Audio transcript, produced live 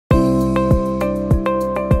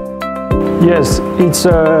Yes, it's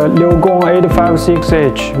a LIUGONG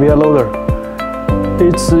 856H rear loader.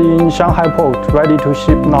 It's in Shanghai port, ready to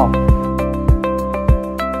ship now.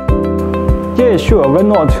 Yeah, sure, why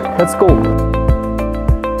not? Let's go.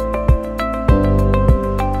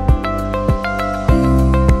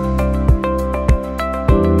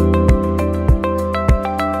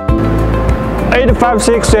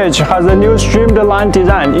 .856H has a new streamlined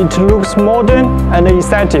design. It looks modern and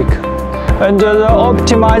aesthetic. And the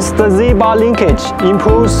optimized Z-bar linkage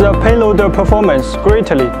improves the payload performance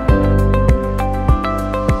greatly.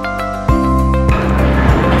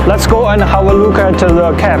 Let's go and have a look at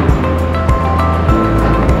the cab.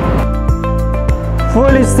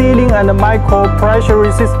 Fully sealing and micro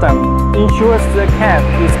pressure system ensures the cab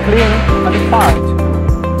is clean and quiet.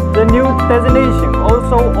 The new designation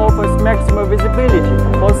also offers maximum visibility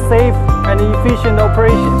for safe and efficient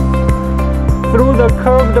operation. Through the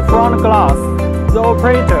curved front glass, the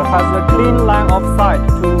operator has a clean line of sight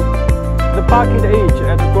to the bucket edge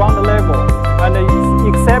at ground level and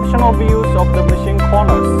exceptional views of the machine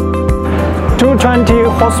corners. 220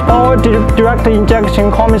 horsepower direct injection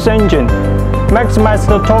CUMMINS engine maximize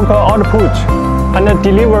the torque output and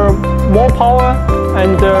deliver more power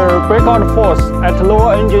and breakout force at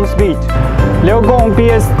lower engine speed. Liugong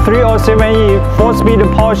BS307E 4-speed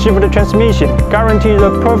powershift transmission guarantees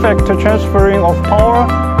the perfect transferring of power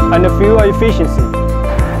and fuel efficiency.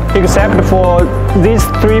 Except for this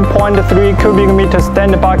 3.3 cubic meter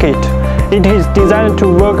stand bucket, it is designed to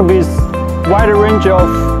work with wide range of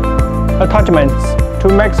attachments to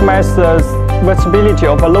maximize the versatility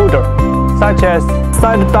of a loader, such as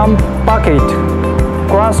side dump bucket,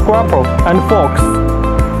 grass grapple, and forks.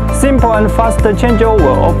 Simple and fast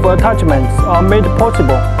changeover of attachments are made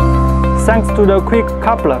possible thanks to the quick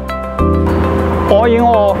coupler. All in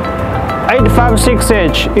all,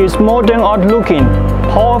 856H is modern outlooking,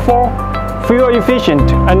 powerful, fuel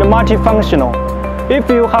efficient, and multifunctional. If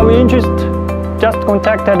you have interest, just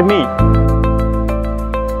contact me.